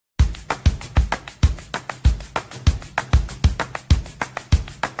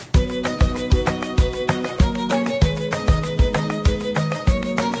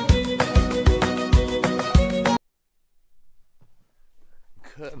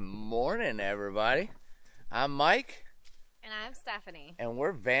morning, everybody. I'm Mike. And I'm Stephanie. And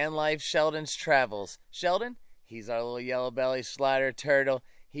we're Van Life Sheldon's Travels. Sheldon, he's our little yellow belly slider turtle.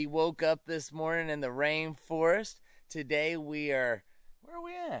 He woke up this morning in the rainforest. Today we are, where are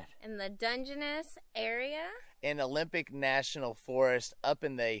we at? In the Dungeness area. In Olympic National Forest, up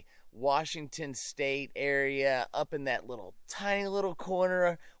in the Washington State area, up in that little tiny little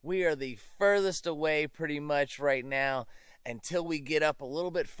corner. We are the furthest away pretty much right now. Until we get up a little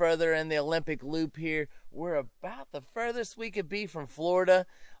bit further in the Olympic Loop here, we're about the furthest we could be from Florida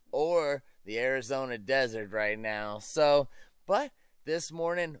or the Arizona desert right now. So, but this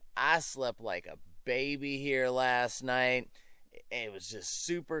morning, I slept like a baby here last night. It was just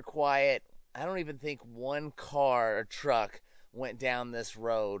super quiet. I don't even think one car or truck went down this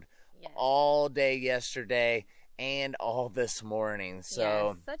road all day yesterday and all this morning.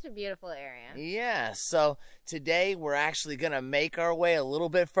 So such a beautiful area. Yeah, so today we're actually going to make our way a little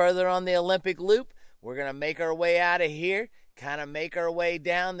bit further on the Olympic Loop. We're going to make our way out of here, kind of make our way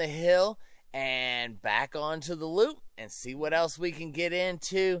down the hill and back onto the loop and see what else we can get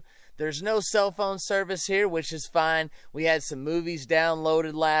into. There's no cell phone service here, which is fine. We had some movies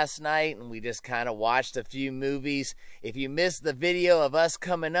downloaded last night and we just kind of watched a few movies. If you missed the video of us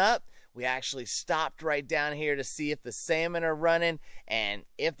coming up, we actually stopped right down here to see if the salmon are running, and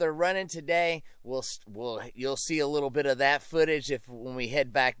if they're running today, you'll see a little bit of that footage when we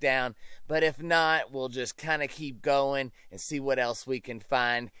head back down. But if not, we'll just kind of keep going and see what else we can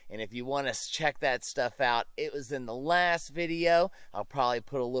find. And if you want to check that stuff out, it was in the last video. I'll probably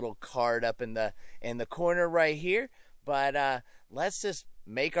put a little card up in the corner right here. But let's just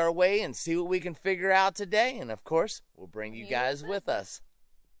make our way and see what we can figure out today. And of course, we'll bring you guys with us.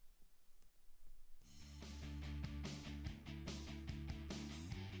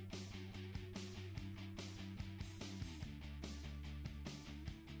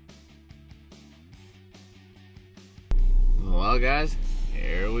 Well, guys,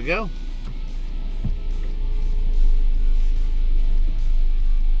 here we go.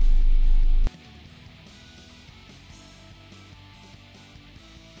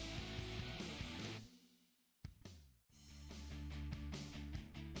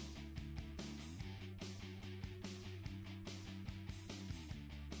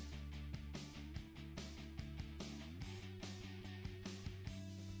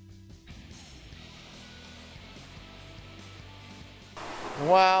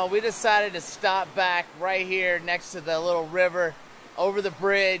 Well, we decided to stop back right here next to the little river over the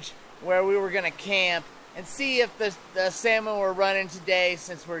bridge where we were going to camp and see if the salmon were running today,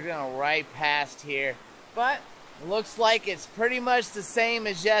 since we're going right past here. But it looks like it's pretty much the same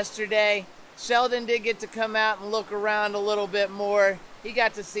as yesterday. Sheldon did get to come out and look around a little bit more. He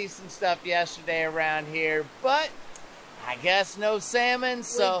got to see some stuff yesterday around here, but I guess no salmon,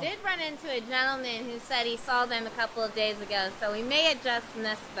 so... We did run into a gentleman who said he saw them a couple of days ago, so we may have just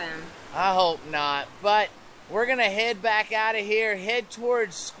missed them. I hope not, but we're going to head back out of here, head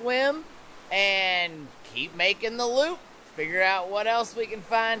towards Squim, and keep making the loop. Figure out what else we can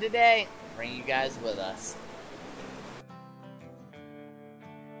find today. Bring you guys with us.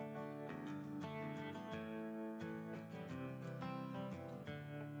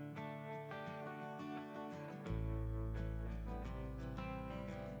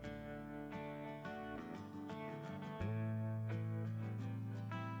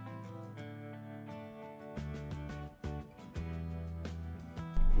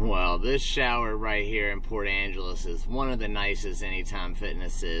 Well, this shower right here in Port Angeles is one of the nicest Anytime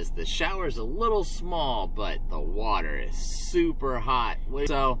Fitness is. The shower's a little small, but the water is super hot.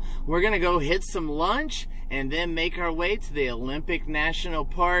 So we're gonna go hit some lunch and then make our way to the Olympic National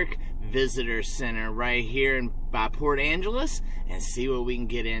Park Visitor Center right here by Port Angeles and see what we can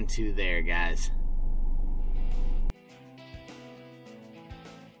get into there, guys.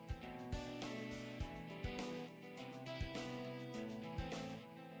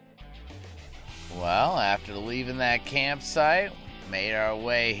 Well, after leaving that campsite, made our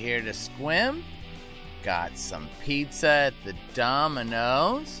way here to Squim. Got some pizza at the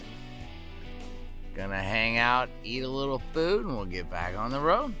Domino's. Gonna hang out, eat a little food, and we'll get back on the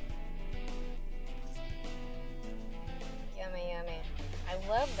road. Yummy, yummy. I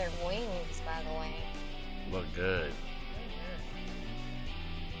love their wings, by the way. Look good.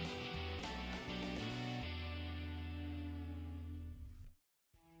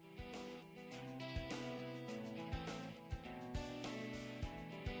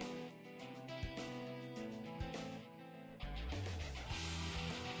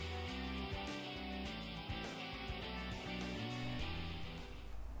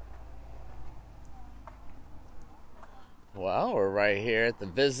 Well, we're right here at the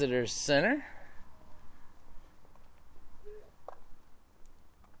Visitor Center. We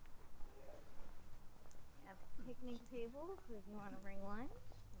have picnic tables if you want to bring lunch.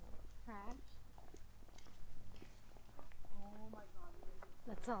 Trash.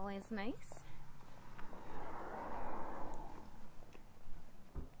 That's always nice.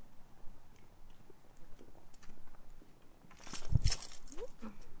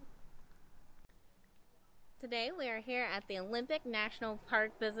 Today we are here at the Olympic National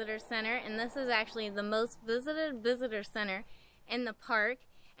Park Visitor Center, and this is actually the most visited visitor center in the park.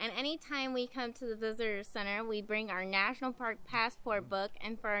 And anytime we come to the visitor center, we bring our National Park Passport book.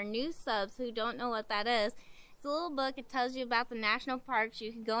 And for our new subs who don't know what that is, it's a little book. It tells you about the national parks.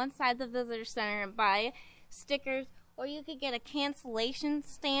 You can go inside the visitor center and buy stickers, or you could get a cancellation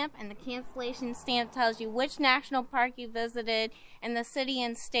stamp, and the cancellation stamp tells you which national park you visited and the city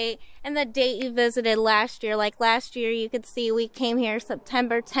and state and the date you visited last year. Like last year, you could see we came here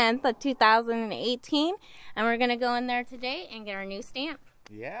September 10th of 2018, and we're going to go in there today and get our new stamp.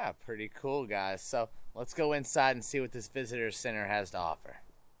 Yeah, pretty cool, guys. So let's go inside and see what this visitor center has to offer.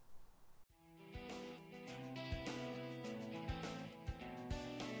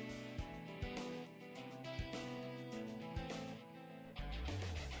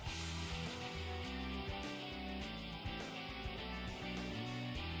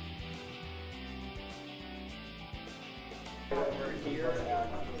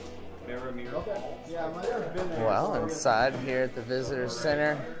 Well, inside here at the Visitor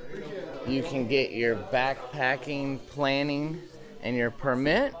Center, you can get your backpacking planning and your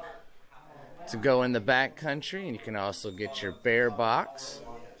permit to go in the backcountry, and you can also get your bear box,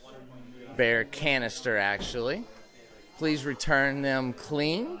 bear canister actually. Please return them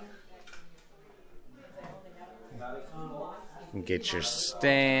clean. You can get your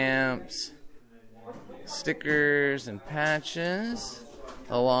stamps, stickers, and patches,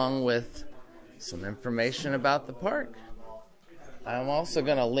 along with some information about the park. I'm also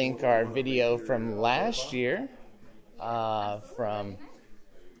going to link our video from last year, from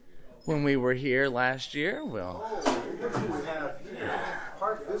when we were here last year. Well,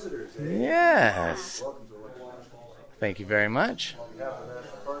 park visitors. Yes. Thank you very much. On behalf of the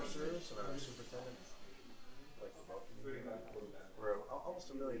National Park Service and our superintendent, we're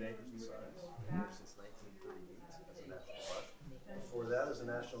almost 1 million acres in size. Since 1938 as a national park. Before that, as a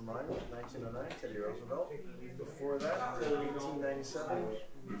national monument, 1909, Teddy Roosevelt. Before that, 1897,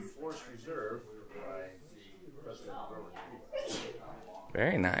 Forest Reserve by President Robert Reed.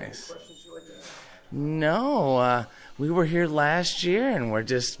 Very nice. Questions you like to ask? No, we were here last year, and we're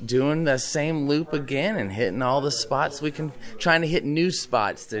just doing the same loop again and hitting all the spots we can, trying to hit new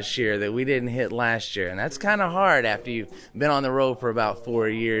spots this year that we didn't hit last year. And that's kind of hard after you've been on the road for about 4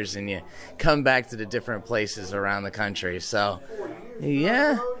 years and you come back to the different places around the country. So,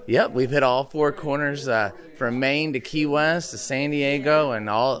 yeah, yep, we've hit all 4 corners from Maine to Key West to San Diego, and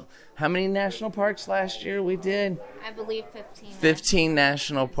all. How many national parks last year we did? I believe 15. 15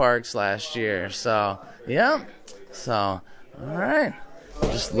 national parks last year. So, yeah. So, all right.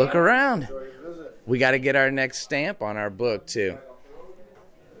 Just look around. We got to get our next stamp on our book, too.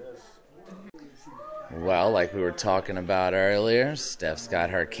 Well, like we were talking about earlier, Steph's got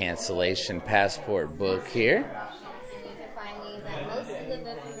her cancellation passport book here. And you can find these at most of the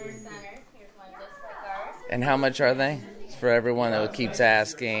visitor centers. Here's one just like ours. And how much are they? For everyone that keeps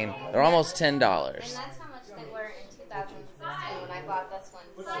asking, they're almost $10. And that's how much they were in 2016 when I bought this one.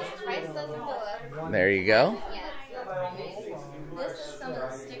 So the price doesn't go up. There you go. Yeah, it's not This is some of the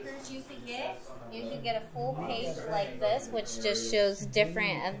stickers you could get. You could get a full page like this, which just shows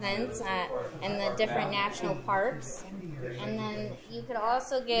different events and the different national parks. And then you could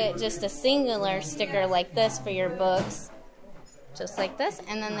also get just a singular sticker like this for your books, just like this.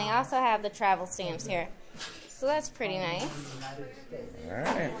 And then they also have the travel stamps here. So that's pretty nice. All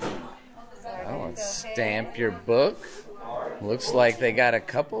right. Oh, let's stamp your book. Looks like they got a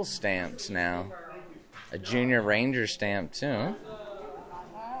couple stamps now. A Junior Ranger stamp, too. Well,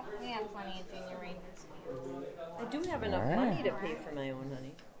 we have plenty of Junior Ranger stamps. I do have enough money to pay for my own,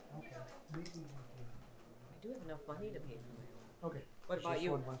 honey. I do have enough money to pay for my own. Okay. What about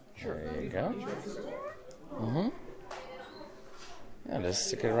you? Sure. There you go. Mm-hmm. Yeah, just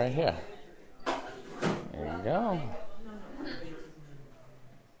stick it right here. There you go.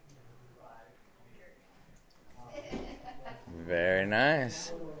 Very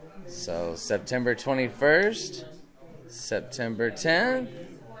nice. So September 21st, September 10th,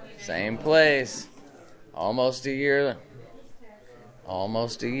 same place. Almost a year.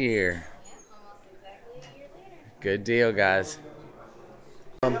 Almost a year. Good deal, guys.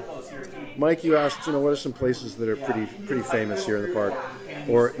 Mike, you asked, what are some places that are pretty famous here in the park,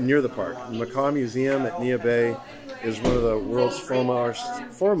 or near the park? The Macaw Museum at Nia Bay is one of the world's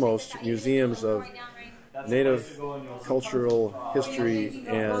foremost museums of native cultural history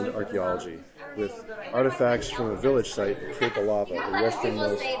and archaeology, with artifacts from a village site at Cape Alava, the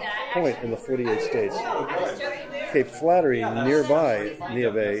westernmost point in the 48 states. Cape Flattery, nearby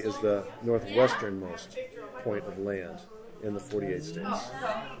Nia Bay, is the northwesternmost point of land in the 48 states.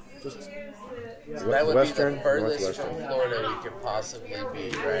 Just that would western, be the furthest northwestern. from Florida we could possibly be,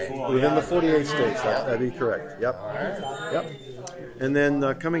 right? Within the 48 states, that'd be correct. Yep. All right. Yep. And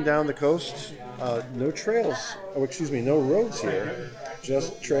then coming down the coast, no roads here,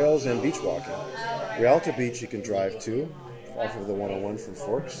 just trails and beach walking. Rialto Beach you can drive to off of the 101 from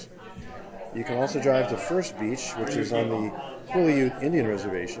Forks. You can also drive to First Beach, which is on the Quileute Indian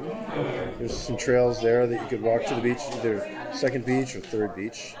Reservation. There's some trails there that you could walk to the beach, either Second Beach or Third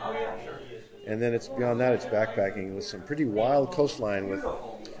Beach. And then beyond that, it's backpacking with some pretty wild coastline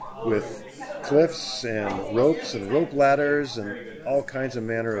with cliffs and rope ladders and all kinds of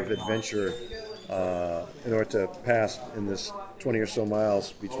manner of adventure in order to pass in this 20 or so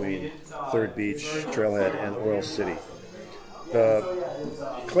miles between Third Beach, Trailhead, and Oil City. The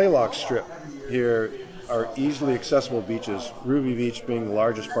Claylock Strip here are easily accessible beaches, Ruby Beach being the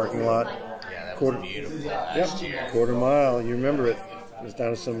largest parking lot. Yeah, that was beautiful last year. Quarter mile, you remember it. It was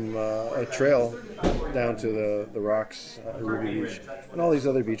down to some a trail down to the rocks at Ruby Beach. And all these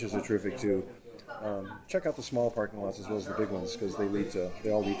other beaches are terrific too. Check out the small parking lots as well as the big ones, because they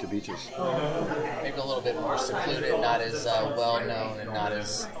all lead to beaches. Maybe a little bit more secluded, not as well known and not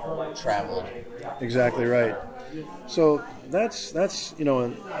as traveled. Exactly right. So that's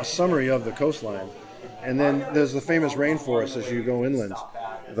a summary of the coastline. And then there's the famous rainforest as you go inland.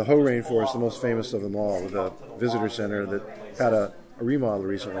 The Hoh Rainforest, the most famous of them all, with a visitor center that had a remodel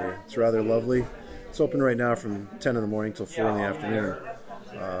recently. It's rather lovely. It's open right now from 10 in the morning till 4 in the afternoon,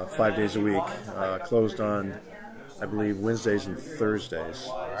 5 days a week. Closed on, I believe, Wednesdays and Thursdays.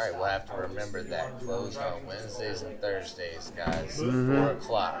 All right, we'll have to remember that. Closed on Wednesdays and Thursdays, guys. 4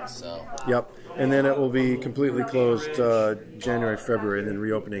 o'clock, so. Yep. And then it will be completely closed January, February, and then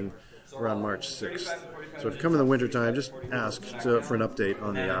reopening around March 6th. So if you come in the wintertime, just ask for an update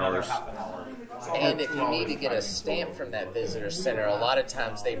on the hours. And if you need to get a stamp from that visitor center, a lot of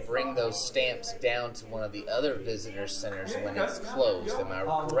times they bring those stamps down to one of the other visitor centers when it's closed. Am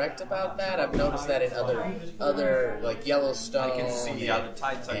I correct about that? I've noticed that in other like Yellowstone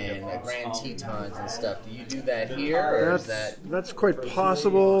and Grand Tetons and stuff. Do you do that here, or is that? That's quite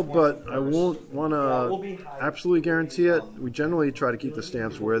possible, but I won't want to absolutely guarantee it. We generally try to keep the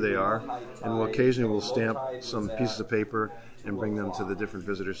stamps where they are, and occasionally we'll stamp some pieces of paper and bring them to the different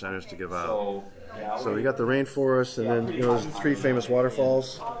visitor centers to give out. So we got the rainforest, and then there's 3 famous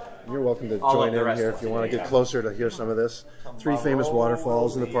waterfalls. You're welcome to join in here if you want to get closer to hear some of this. 3 famous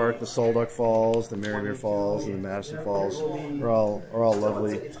waterfalls in the park: the Solduck Falls, the Marymeer Falls, and the Madison Falls. Are all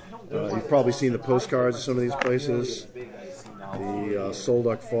lovely. You've probably seen the postcards of some of these places. The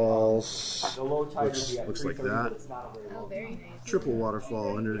Solduck Falls looks like that. Oh, very nice. Triple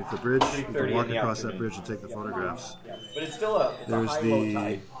waterfall underneath the bridge. You can walk across that bridge and take the photographs. There's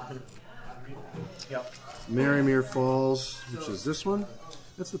the Marymeer Falls, which is this one.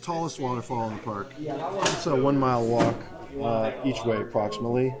 That's the tallest waterfall in the park. It's a 1 mile walk each way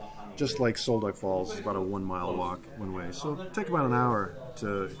approximately. Just like Solduck Falls, it's about a 1 mile walk one way. So take about an hour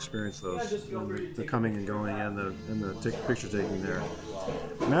to experience those, the coming and going and the picture taking there.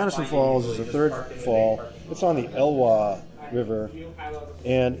 Madison Falls is the 3rd fall. It's on the Elwha River,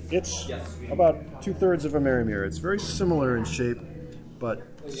 and it's about 2/3 of a Marymeer. It's very similar in shape, but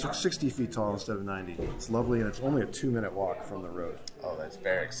 60 feet tall instead of 90. It's lovely, and it's only a 2-minute walk from the road. Oh, that's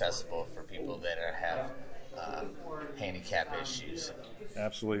very accessible for people that have handicap issues.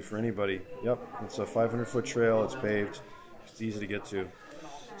 Absolutely, for anybody. Yep, it's a 500-foot trail. It's paved. It's easy to get to.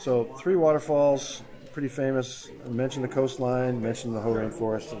 So 3 waterfalls, pretty famous. I mentioned the coastline, mentioned the Hoh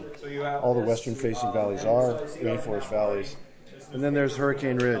Rainforest, and all the western-facing valleys are rainforest valleys. And then there's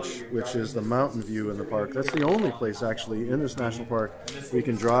Hurricane Ridge, which is the mountain view in the park. That's the only place, actually, in this national park where you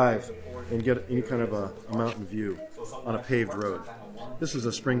can drive and get any kind of a mountain view on a paved road. This is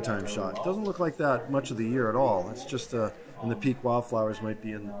a springtime shot. It doesn't look like that much of the year at all. It's just and the peak wildflowers might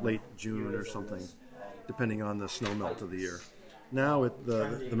be in late June or something, depending on the snow melt of the year. Now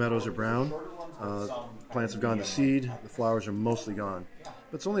the meadows are brown. Plants have gone to seed. The flowers are mostly gone.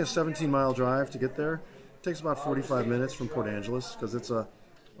 But it's only a 17-mile drive to get there. It takes about 45 minutes from Port Angeles because it's a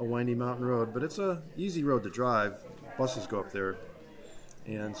windy mountain road. But it's a easy road to drive. Buses go up there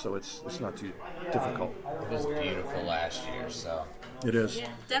and so it's not too difficult. It was beautiful last year, so. It is. Yeah,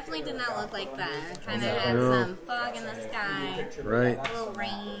 definitely did not look like that. Kind of had some fog in the sky. Right. A little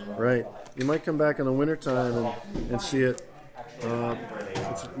rain. Right. You might come back in the wintertime and see it.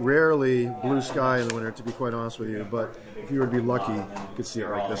 It's rarely blue sky in the winter, to be quite honest with you, but if you were to be lucky, you could see it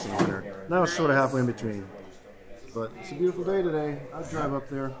like this in the winter. Now it's sort of halfway in between. But it's a beautiful day today. I'd drive up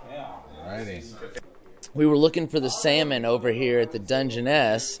there. Alrighty. We were looking for the salmon over here at the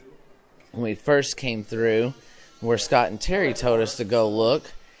Dungeness when we first came through, where Scott and Terry told us to go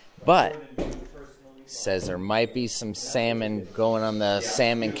look, but says there might be some salmon going on the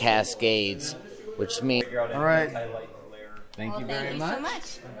salmon cascades, which means... All right. Thank you very much. So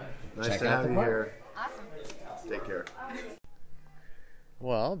much. Nice to have you here. Awesome. Take care.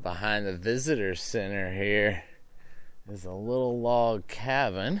 Well, behind the visitor center here is a little log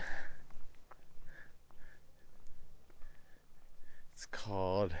cabin. It's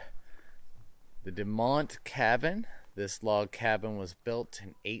called the DeMont Cabin. This log cabin was built in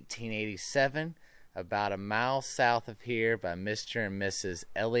 1887, about a mile south of here by Mr. and Mrs.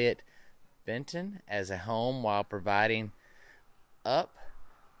 Elliott Benton as a home, while providing up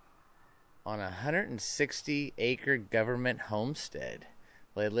on a 160-acre government homestead.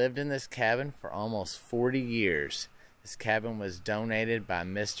 They lived in this cabin for almost 40 years. This cabin was donated by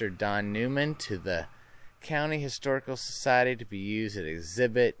Mr. Don Newman to the County Historical Society to be used as an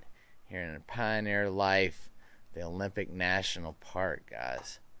exhibit here in Pioneer Life, the Olympic National Park,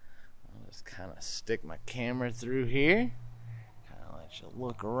 guys. I'll just kind of stick my camera through here. Kind of let you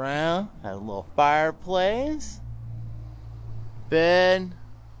look around. Have a little fireplace. Bed.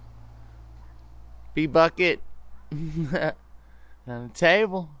 Pee bucket. On the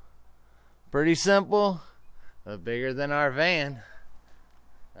table. Pretty simple. But bigger than our van.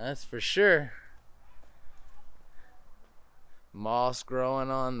 That's for sure. Moss growing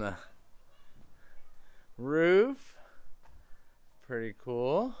on the roof. Pretty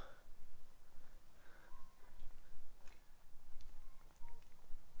cool.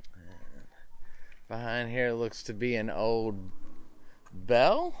 And behind here looks to be an old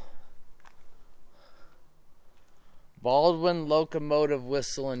bell. Baldwin Locomotive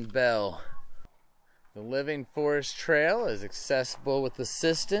Whistle and Bell. The Living Forest Trail is accessible with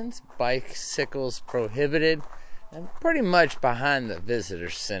assistance. Bicycles prohibited. And pretty much behind the visitor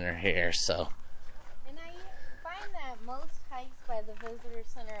center here, so. And I find that most hikes by the visitor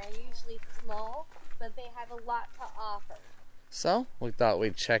center are usually small, but they have a lot to offer. So, we thought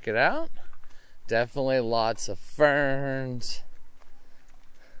we'd check it out. Definitely lots of ferns.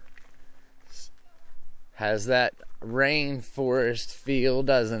 Has that rainforest feel,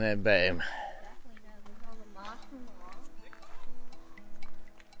 doesn't it, babe? Definitely does. With all the moss from the wall.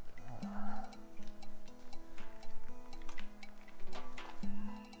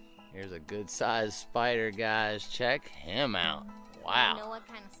 Here's a good-sized spider, guys. Check him out. You Wow. know what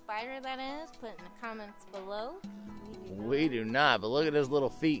kind of spider that is? Put in the comments below. We do not, but look at his little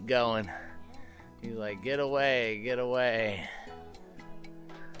feet going. He's like, get away, get away.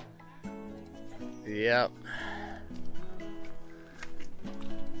 Yep.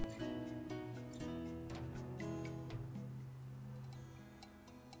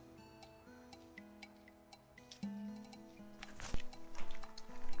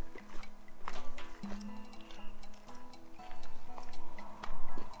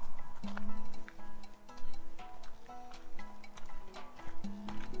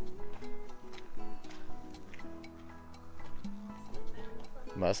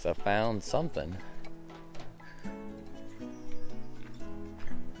 Must have found something.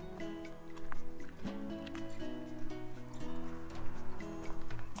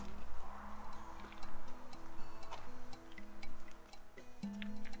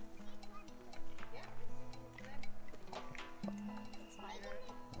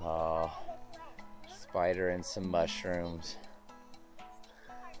 Oh, spider and some mushrooms.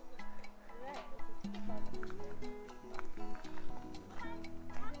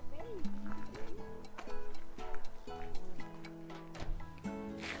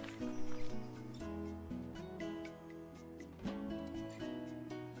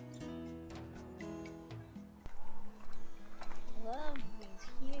 Love these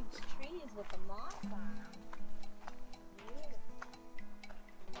huge trees with the moss on them. Beautiful.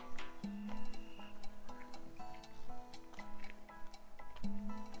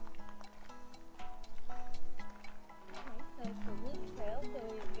 Okay, so it's the loop trail, so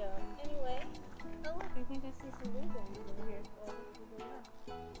we go anyway. Oh look, I think I see some blueberries over here. So we go up.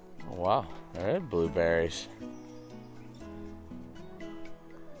 Oh, wow, there are blueberries.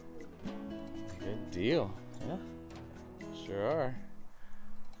 Good deal. Yeah, sure are.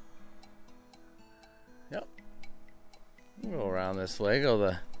 Go around this way. Go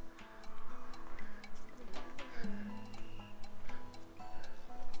the.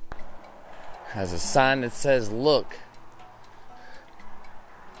 Has a sign that says "Look."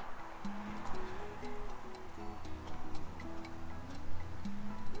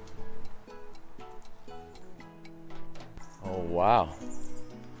 Oh wow.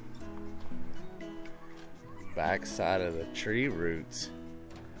 Back side of the tree roots.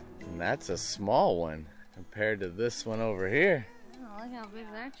 And that's a small one compared to this one over here. Oh, look how big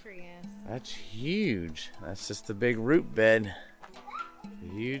that tree is. That's huge. That's just a big root bed.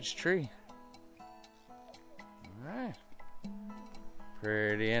 A huge tree. Alright.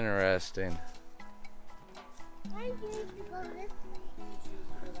 Pretty interesting.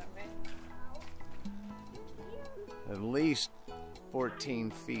 At least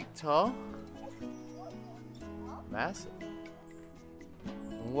 14 feet tall. Massive.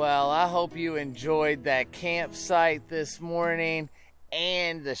 Well, I hope you enjoyed that campsite this morning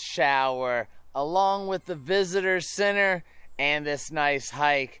and the shower, along with the visitor center and this nice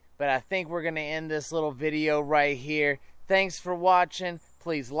hike. But I think we're going to end this little video right here. Thanks for watching.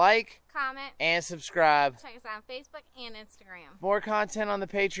 Please like, comment, and subscribe. check us out on Facebook and Instagram. More content on the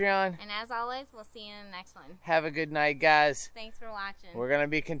Patreon. And as always, we'll see you in the next one. Have a good night, guys. Thanks for watching. We're going to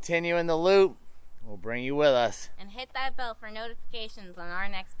be continuing the loop. We'll bring you with us. And hit that bell for notifications on our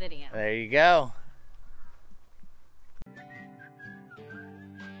next video. There you go.